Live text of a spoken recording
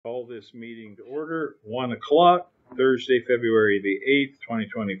Call this meeting to order. 1 o'clock, Thursday, February the 8th,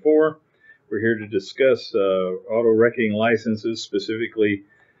 2024. We're here to discuss auto wrecking licenses, specifically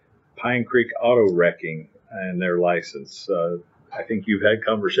Pine Creek Auto Wrecking and their license. I think you've had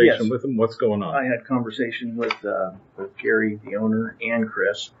conversation with them. What's going on? I had conversation with Gary, the owner, and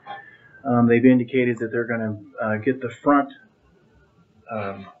Chris. They've indicated that they're going to get the front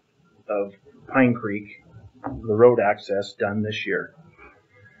of Pine Creek, the road access, done this year.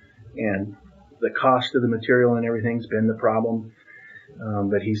 And the cost of the material and everything's been the problem.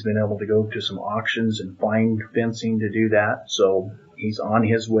 But he's been able to go to some auctions and find fencing to do that. So he's on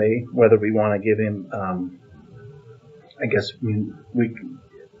his way. Whether we want to give him, I guess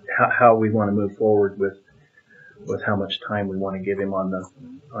how we want to move forward with how much time we want to give him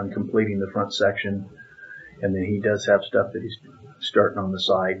on completing the front section. And then he does have stuff that he's starting on the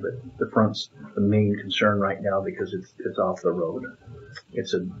side, but the front's the main concern right now because it's off the road.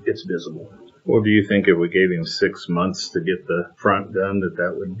 It's visible. Well, do you think if we gave him 6 months to get the front done,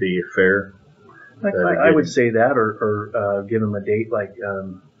 that would be fair? I would say that, or give him a date like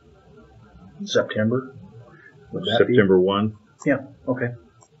September. Would that September 1? Yeah, okay.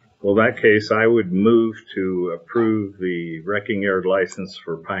 Well, in that case, I would move to approve the wrecking yard license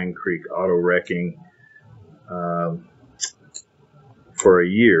for Pine Creek Auto Wrecking for a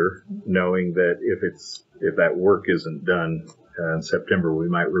year, knowing that if that work isn't done in September, we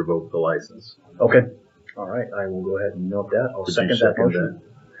might revoke the license. Okay. All right. I will go ahead and note that. I'll second that motion.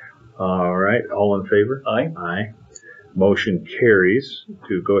 All right. All in favor? Aye. Aye. Motion carries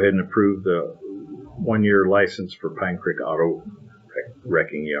to go ahead and approve the 1-year license for Pine Creek Auto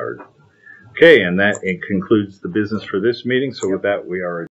Wrecking Yard. Okay, and that concludes the business for this meeting. So with that, we are